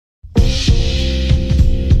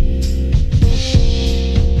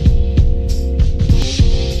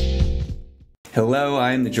Hello,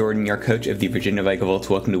 I'm the Jordan, your coach of the Virginia Vikavolt.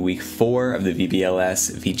 Welcome to week 4 of the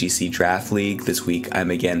VBL-S VGC Draft League. This week I'm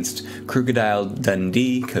against Krookodile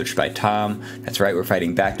Dundee, coached by Tom. That's right, we're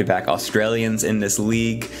fighting back-to-back Australians in this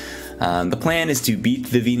league. The plan is to beat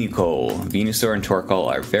the Venusaur. Venusaur and Torkoal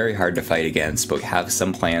are very hard to fight against, but we have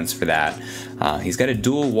some plans for that. He's got a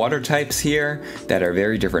dual water types here that are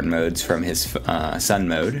very different modes from his sun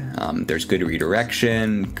mode. There's good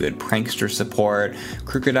redirection, good prankster support.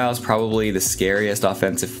 Krookodile is probably the scariest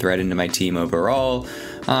offensive threat into my team overall.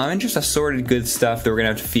 And just assorted good stuff that we're going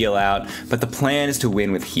to have to feel out. But the plan is to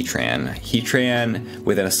win with Heatran. Heatran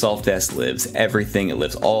with an Assault Vest lives everything. It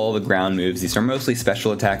lives all the ground moves. These are mostly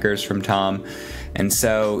special attackers from Tom. And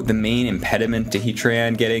so the main impediment to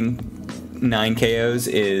Heatran getting 9 KOs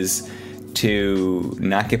is to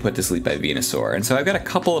not get put to sleep by Venusaur. And so I've got a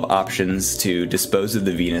couple of options to dispose of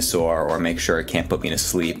the Venusaur or make sure it can't put me to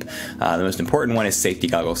sleep. The most important one is Safety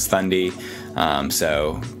Goggles Dundee.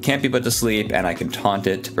 So can't be put to sleep, and I can taunt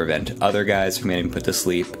it to prevent other guys from getting put to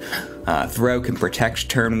sleep. Throw can protect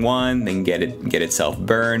turn 1, then get itself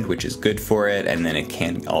burned, which is good for it, and then it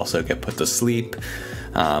can also get put to sleep.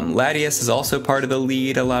 Latias is also part of the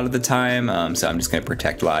lead a lot of the time, so I'm just going to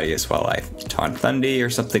protect Latias while I taunt Dundee or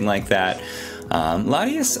something like that.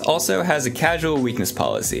 Latias also has a casual weakness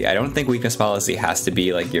policy. I don't think weakness policy has to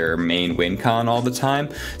be like your main win con all the time.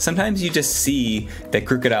 Sometimes you just see that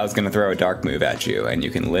Krookodile is going to throw a dark move at you, and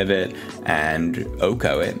you can live it and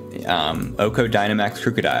Oko it. Oko Dynamax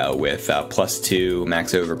Krookodile with +2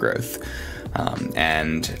 max overgrowth.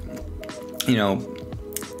 And, you know,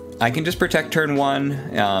 I can just protect turn 1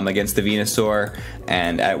 against the Venusaur,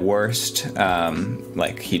 and at worst,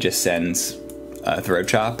 like, he just sends a Throat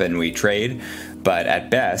Chop and we trade. But at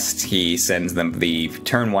best, he sends them the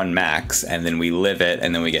turn 1 max, and then we live it,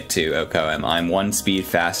 and then we get to Oko him. I'm 1 speed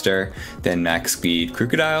faster than max speed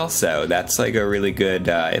Krookodile, so that's like a really good,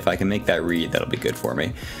 if I can make that read, that'll be good for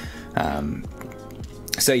me.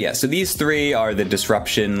 So yeah, so these 3 are the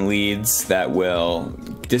disruption leads that will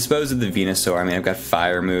dispose of the Venusaur. I mean, I've got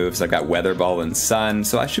fire moves, I've got Weather Ball and Sun,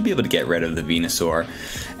 so I should be able to get rid of the Venusaur.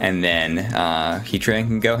 And then Heatran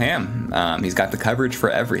can go ham. He's got the coverage for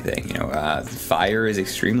everything. You know, fire is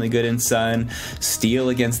extremely good in Sun. Steel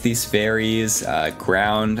against these fairies.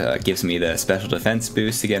 Ground gives me the special defense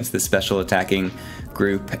boost against the special attacking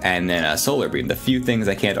group, and then Solar Beam. The few things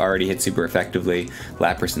I can't already hit super effectively,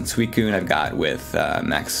 Lapras and Suicune, I've got with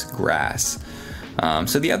Max Grass.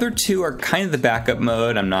 So the other 2 are kind of the backup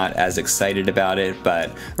mode. I'm not as excited about it,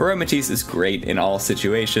 but Aromatisse is great in all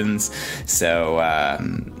situations. So,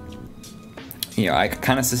 you know, I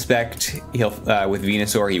kind of suspect he'll, with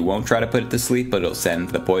Venusaur, he won't try to put it to sleep, but he'll send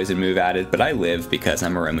the poison move at it. But I live because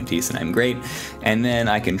I'm Aromatisse and I'm great. And then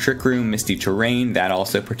I can Trick Room Misty Terrain. That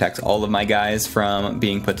also protects all of my guys from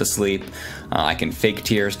being put to sleep. I can Fake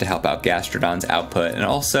Tears to help out Gastrodon's output, and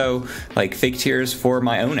also like Fake Tears for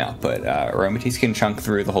my own output. Aromatisse can chunk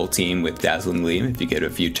through the whole team with Dazzling Gleam if you get a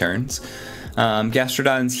few turns.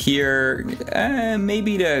 Gastrodon's here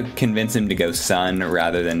maybe to convince him to go Sun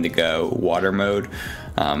rather than to go Water mode,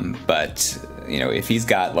 but you know, if he's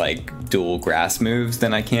got like dual grass moves,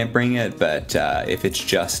 then I can't bring it. But if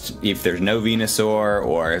there's no Venusaur,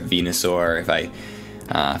 or Venusaur, if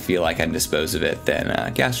I feel like I can dispose of it, then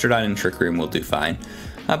Gastrodon and Trick Room will do fine.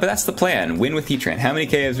 But that's the plan. Win with Heatran. How many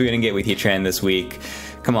KOs are we going to get with Heatran this week?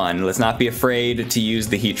 Come on, let's not be afraid to use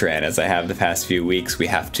the Heatran as I have the past few weeks. We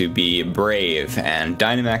have to be brave and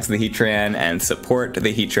Dynamax the Heatran and support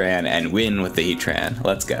the Heatran and win with the Heatran.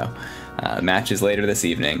 Let's go. The match is later this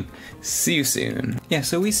evening. See you soon. Yeah,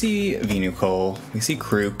 so we see Venusaur, we see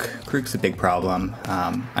Krook. Krook's a big problem.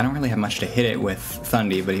 I don't really have much to hit it with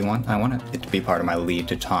Dundee, but I want it to be part of my lead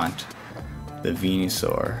to taunt the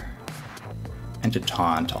Venusaur. And to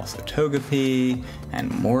taunt also Togepi and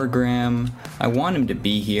Morgrem. I want him to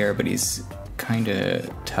be here, but he's kind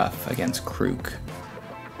of tough against Krook.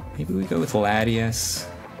 Maybe we go with Latias.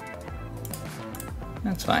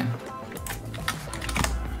 That's fine.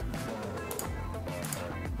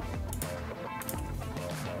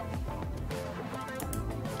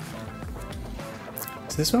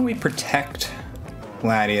 So this one we protect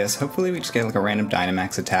Latias. Hopefully we just get like a random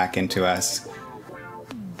Dynamax attack into us.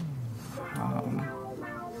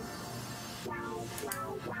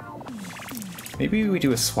 Maybe we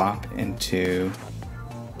do a swap into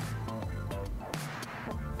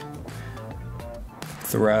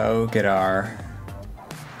Throw, get our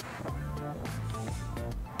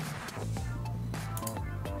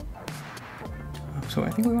so I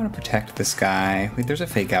think we want to protect this guy. Wait, there's a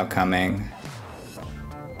Fake Out coming.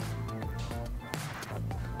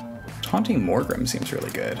 Taunting Morgrem seems really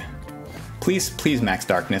good. Please Max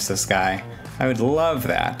Darkness this guy. I would love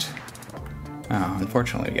that. Oh,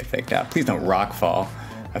 unfortunately we get faked out. Please don't rock fall.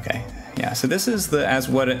 Okay, yeah, so this is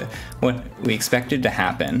what we expected to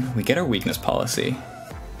happen. We get our weakness policy.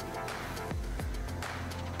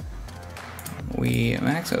 We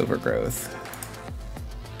max overgrowth.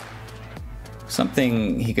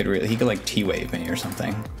 Something he could like T-wave me or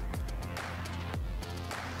something.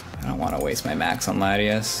 I don't want to waste my max on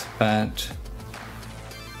Latias, but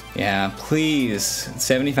yeah, please.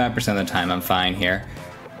 75% of the time I'm fine here.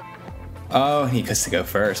 Oh, he gets to go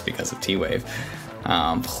first because of T-wave.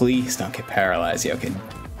 Please don't get paralyzed, Jokin.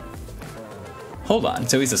 Hold on,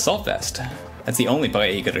 so he's Assault Vest. That's the only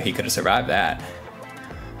way he could have survived that.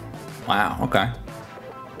 Wow, okay.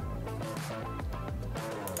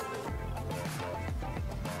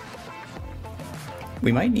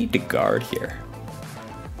 We might need to guard here.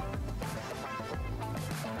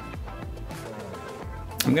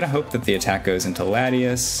 I'm gonna hope that the attack goes into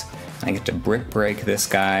Latias. I get to brick break this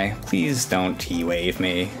guy. Please don't T-wave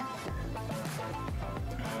me.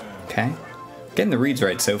 Okay, getting the reads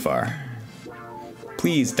right so far.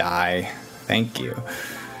 Please die. Thank you.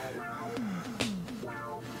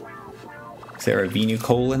 Is there a Venu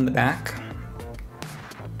Cole in the back?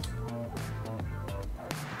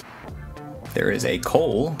 There is a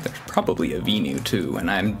Cole. There's probably a Venu too,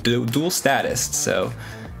 and I'm dual status, so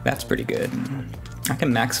that's pretty good. I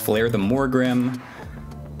can max flare the Morgrim.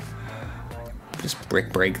 Just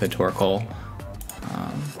brick break the Torkoal.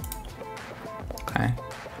 Okay.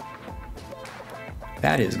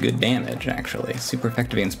 That is good damage, actually. Super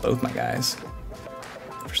effective against both my guys.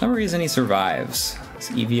 For some reason he survives. This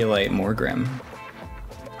Eviolite Morgrim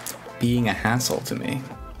being a hassle to me.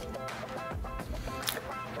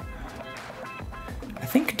 I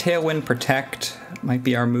think Tailwind Protect might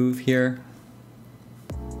be our move here.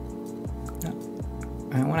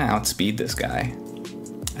 I don't want to outspeed this guy.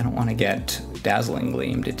 I don't want to get Dazzling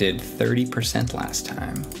Gleamed. It did 30% last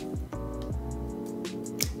time.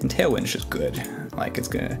 And Tailwind's just good. Like, it's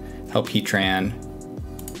gonna help Heatran.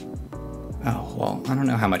 Oh, well, I don't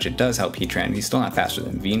know how much it does help Heatran. He's still not faster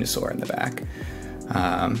than Venusaur in the back.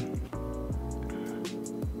 I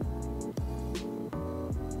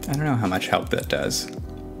don't know how much help that does.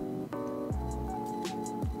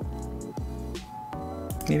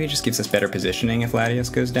 Maybe it just gives us better positioning if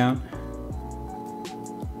Latias goes down.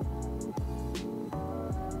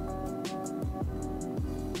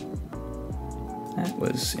 That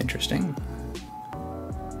was interesting.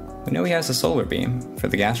 We know he has a Solar Beam for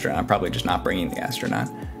the Gastronaut. I'm probably just not bringing the Gastronaut.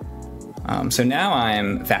 So now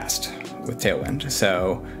I'm fast with Tailwind.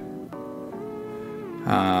 So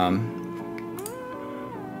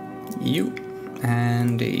you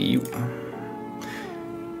and you.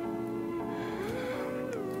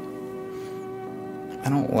 I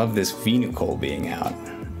don't love this Venu Cole being out.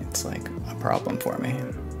 It's like a problem for me.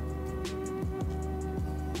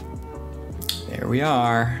 There we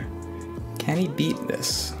are. Can he beat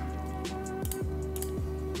this?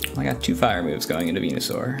 I got 2 fire moves going into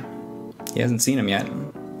Venusaur. He hasn't seen him yet.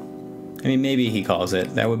 I mean, maybe he calls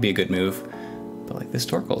it. That would be a good move. But like, this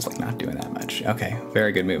Torkoal's like not doing that much. Okay,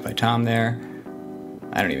 very good move by Tom there.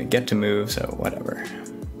 I don't even get to move, so whatever.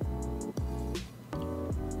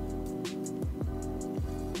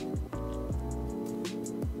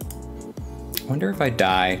 I wonder if I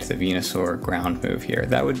die to the Venusaur ground move here.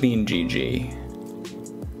 That would mean GG.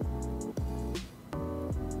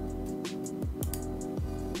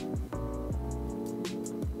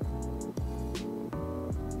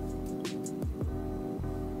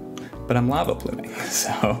 But I'm Lava Blooming,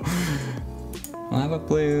 so Lava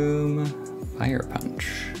Bloom, Fire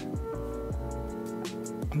Punch.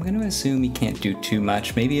 I'm gonna assume he can't do too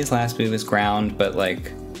much. Maybe his last move is ground, but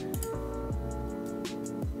like,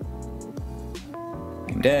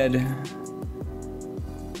 I'm dead.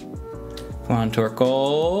 Come on,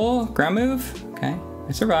 Torkoal. Ground move. Okay,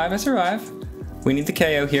 I survive. I survive. We need the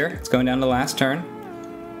KO here. It's going down to the last turn.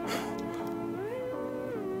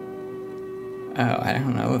 Oh, I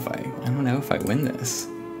don't know if I win this.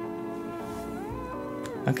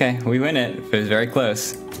 Okay, we win it. It was very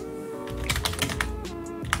close.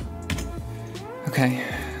 Okay.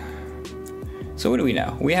 So what do we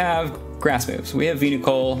know? We have grass moves. We have Venu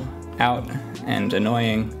Cole out and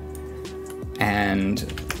annoying. And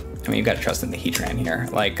I mean, you've got to trust in the Heatran here.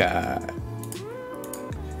 Like,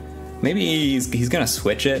 maybe he's gonna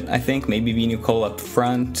switch it, I think. Maybe Venu Cole up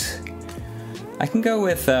front. I can go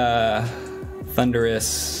with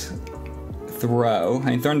Thunderous Throw.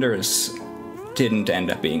 I mean, Thunderous didn't end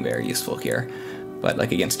up being very useful here, but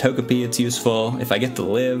like against Togepi it's useful. If I get to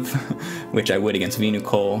live, which I would against Venu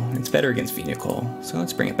Cole, it's better against Venu Cole, so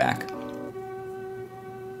let's bring it back.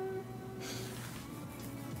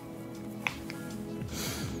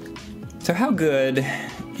 So how good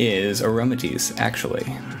is Aromates, actually?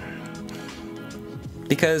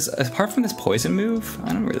 Because apart from this poison move,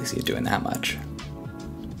 I don't really see it doing that much.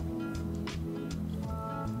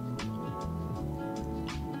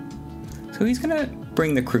 So he's gonna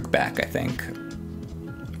bring the Krook back, I think.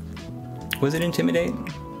 Was it Intimidate?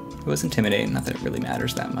 It was Intimidate, not that it really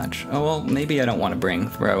matters that much. Oh well, maybe I don't want to bring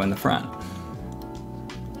Throw in the front.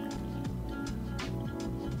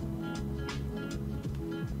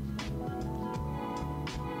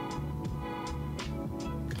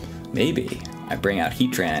 Maybe I bring out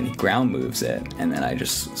Heatran, he ground moves it, and then I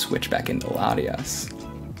just switch back into Latias.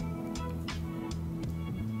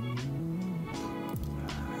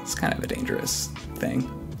 It's kind of a dangerous thing.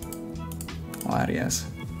 Latias.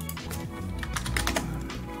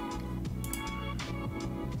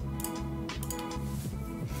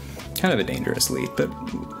 Kind of a dangerous lead, but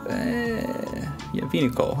yeah,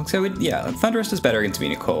 Venucool. So yeah, Thundurus is better against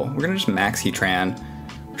Venucool. We're gonna just max Heatran,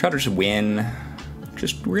 try to just win.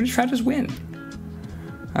 We're gonna try to just win.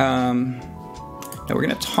 No, we're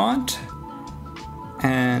gonna taunt,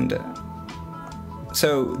 and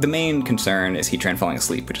so the main concern is Heatran falling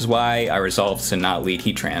asleep, which is why I resolved to not lead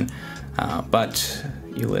Heatran. But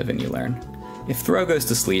you live and you learn. If Throw goes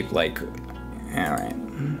to sleep, like, all right.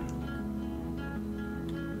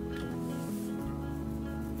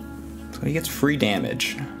 So he gets free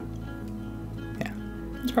damage. Yeah,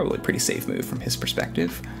 it's probably a pretty safe move from his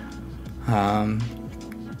perspective.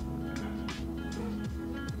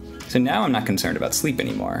 So now I'm not concerned about sleep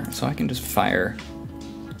anymore, so I can just fire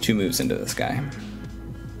 2 moves into this guy.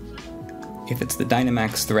 If it's the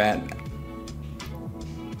Dynamax threat,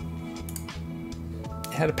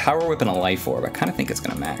 it had a Power Whip and a Life Orb. I kind of think it's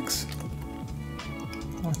gonna max.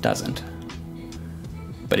 Well, it doesn't,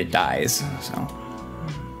 but it dies, so.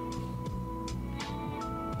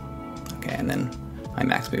 Okay, and then my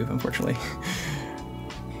max move, unfortunately,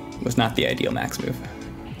 was not the ideal max move.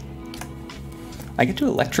 I get to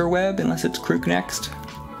Electro Web unless it's Krook next.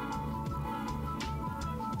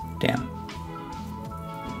 Damn.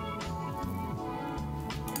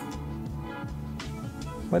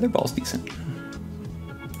 Weather Ball's decent.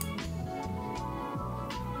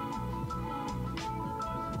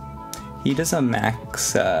 He does a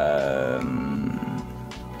max,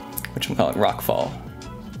 whatchamacallit, Rockfall.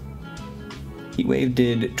 Heatwave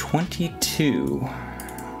did 22,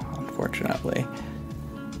 unfortunately.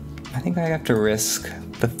 I think I have to risk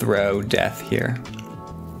the Throw death here.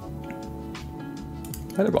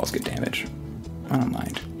 Weather Ball's good damage. I don't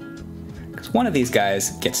mind. Because one of these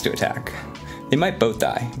guys gets to attack. They might both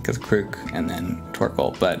die, because Krook and then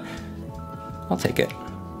Torkoal, but I'll take it.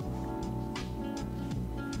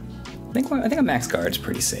 I think a max guard's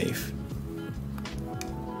pretty safe.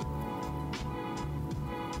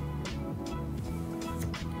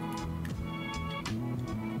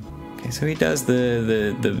 Okay, so he does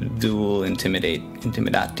the dual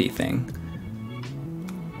intimidati thing.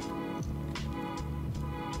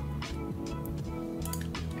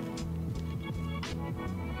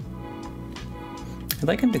 I'd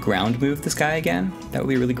like him to ground move this guy again. That would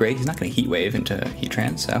be really great. He's not going to Heat Wave into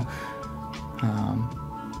Heatran, so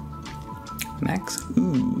max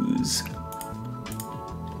Ooze.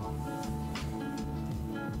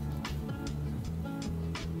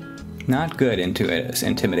 Not good into it.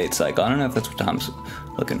 Intimidate cycle. I don't know if that's what Tom's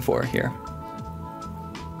looking for here.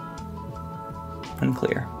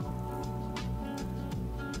 Unclear.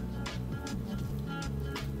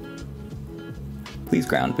 Please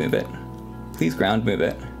ground move it. Please ground move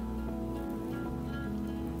it.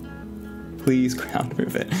 Please ground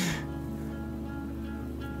move it.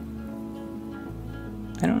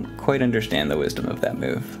 I don't quite understand the wisdom of that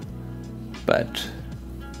move, but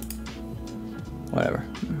whatever.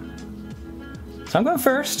 So I'm going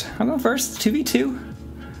first. I'm going first. 2v2.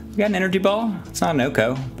 We got an energy ball. It's not an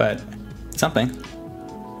Oko, but something.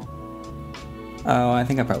 Oh, I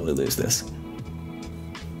think I probably lose this.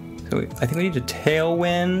 So I think we need a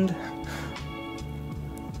Tailwind.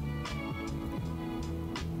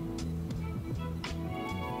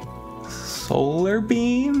 Solar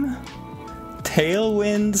Beam?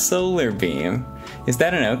 Tailwind Solar Beam. Is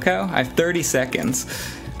that an Oko? I have 30 seconds.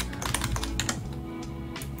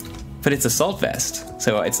 But it's Assault Vest,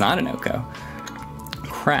 so it's not an Oko.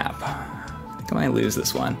 Crap. I think I might lose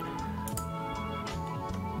this one.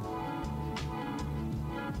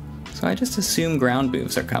 So I just assume ground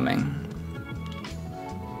moves are coming.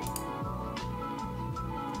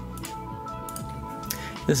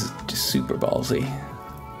 This is just super ballsy.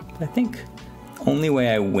 But I think the only way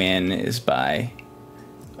I win is by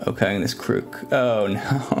Okoing this Krook. Oh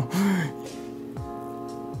no.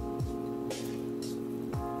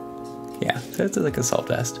 So it's like a assault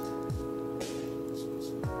vest.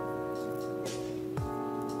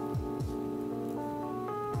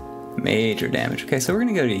 Major damage. Okay, so we're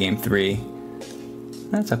gonna go to game 3.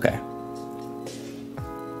 That's okay.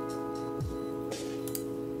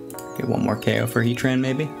 Get one more KO for Heatran,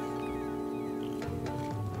 maybe.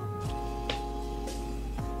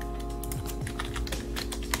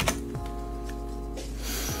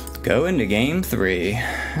 Go into game 3.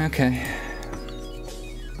 Okay.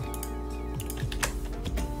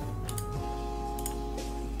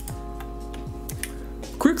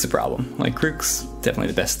 Krook's a problem. Like, Krook's definitely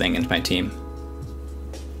the best thing in my team.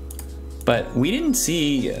 But we didn't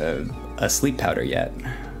see a sleep powder yet,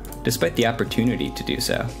 despite the opportunity to do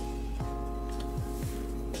so.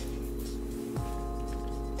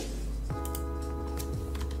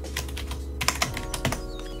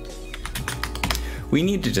 We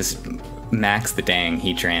need to just max the dang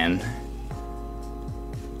Heatran.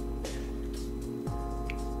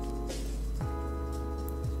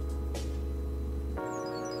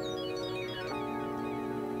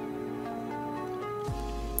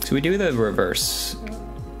 So we do the reverse,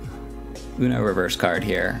 Uno reverse card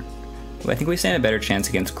here. I think we stand a better chance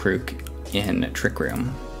against Krook in Trick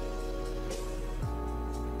Room.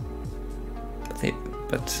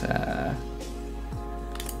 But I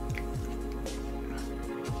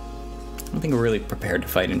don't think we're really prepared to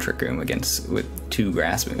fight in Trick Room with 2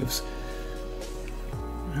 grass moves.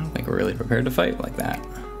 I don't think we're really prepared to fight like that.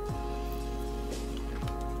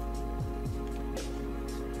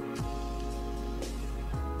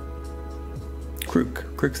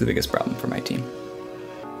 Krook's the biggest problem for my team.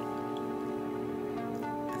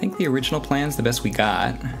 I think the original plan's the best we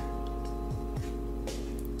got.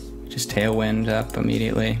 Just Tailwind up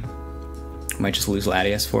immediately. Might just lose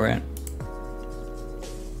Latias for it.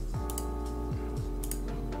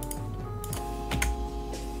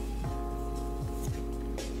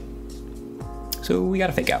 So we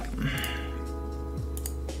gotta fake out.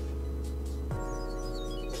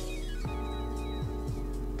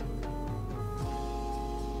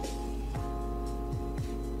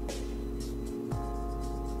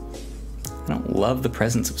 I don't love the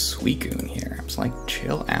presence of Suicune here. I'm just like,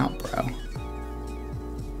 chill out, bro.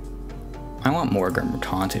 I want Morgrem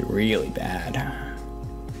taunted really bad.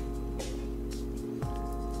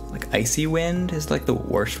 Like, Icy Wind is like the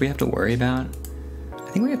worst we have to worry about.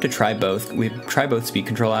 I think we have to try both. We try both speed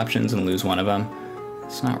control options and lose one of them.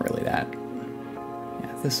 It's not really that.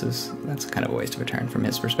 Yeah, that's kind of a waste of a turn from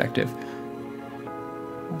his perspective.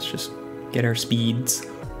 Let's just get our speeds.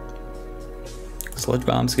 Sludge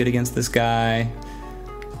Bomb's good against this guy.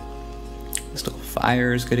 Mystical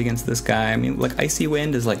Fire's good against this guy. I mean, like, Icy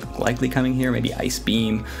Wind is like likely coming here, maybe Ice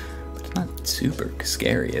Beam, but it's not super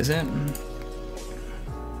scary, is it?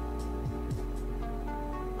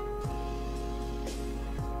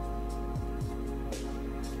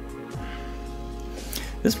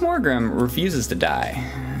 This Morgrem refuses to die,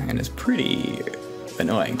 and is pretty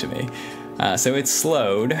annoying to me. So it's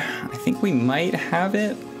slowed. I think we might have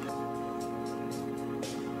it.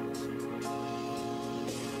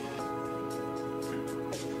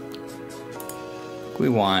 We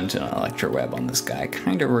want an Electro Web on this guy,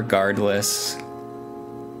 kind of regardless.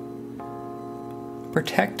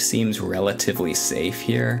 Protect seems relatively safe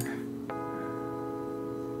here.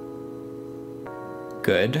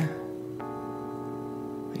 Good.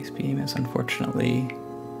 Ice Beam is unfortunately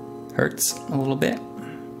hurts a little bit.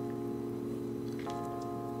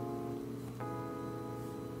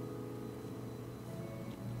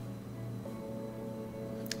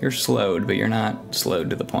 You're slowed, but you're not slowed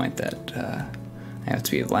to the point that I have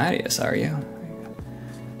to be Latias, are you?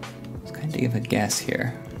 Let's kind of give a guess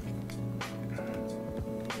here.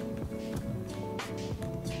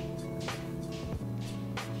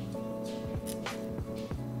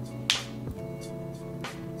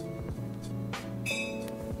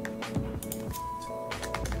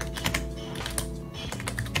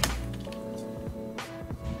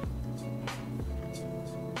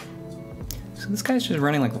 So this guy's just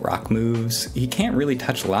running like rock moves. He can't really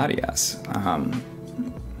touch Latias.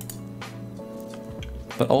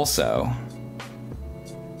 But also,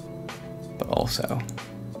 so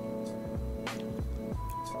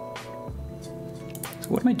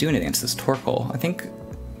what am I doing against this Torkoal? I think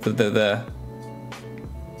okay,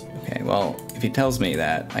 well, if he tells me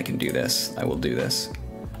that I can do this, I will do this.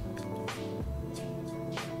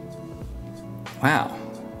 Wow,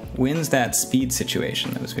 wins that speed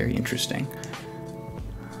situation. That was very interesting.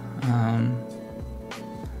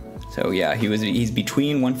 So yeah, he's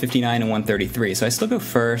between 159 and 133, so I still go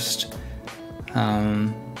first.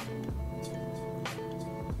 I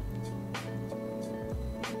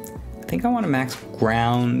think think I want to max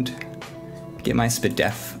ground, get my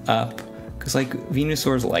Spadef up, because like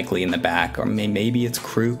Venusaur's likely in the back, or maybe it's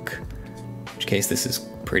Krook, in which case this is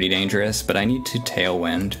pretty dangerous, but I need to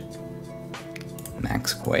Tailwind,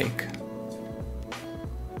 max Quake.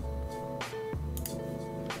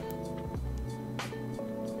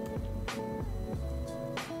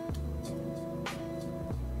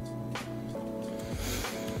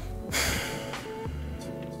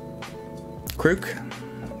 Krook?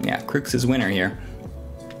 Yeah, Krook's his winner here.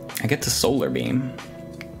 I get to Solar Beam.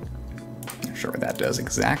 Not sure what that does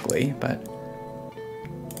exactly, but...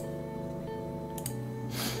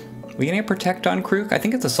 We gonna get Protect on Krook? I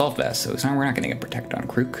think it's Assault Vest, so we're not gonna get Protect on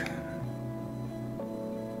Krook.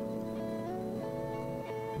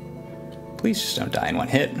 Please just don't die in one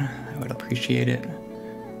hit. I would appreciate it.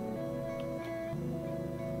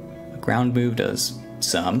 A ground move does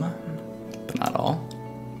some, but not all.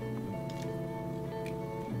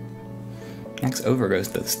 Next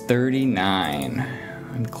Overgrowth does 39.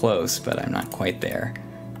 I'm close, but I'm not quite there.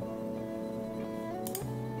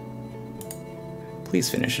 Please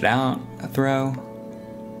finish it out. A throw.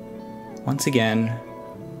 Once again,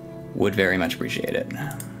 would very much appreciate it.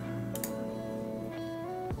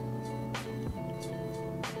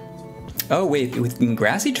 Oh wait, with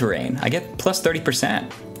grassy terrain, I get plus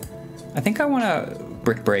 30%. I think I want to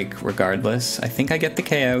Brick Break regardless. I think I get the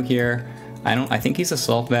KO here. I think he's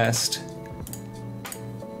Assault Vest.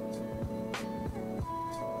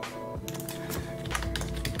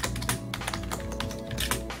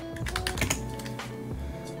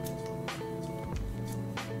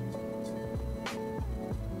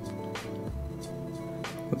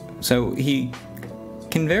 So he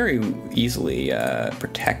can very easily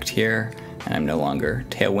protect here, and I'm no longer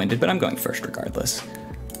tailwinded, but I'm going first regardless.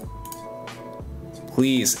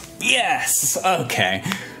 Please. Yes! Okay.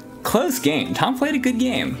 Close game. Tom played a good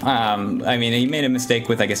game. I mean, he made a mistake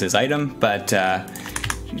with, I guess, his item, but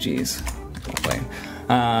GG's.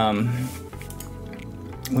 Let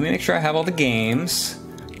me make sure I have all the games.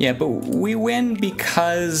 Yeah, but we win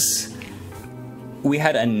because we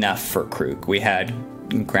had enough for Krook. We had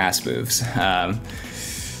grass moves.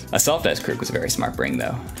 Assault Vest Krook was a very smart bring,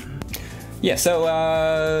 though. Yeah, so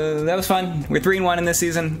that was fun. We're 3-1 in this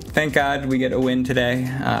season. Thank God we get a win today.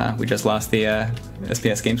 We just lost the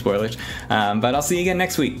SPS game spoilers. But I'll see you again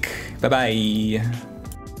next week. Bye-bye.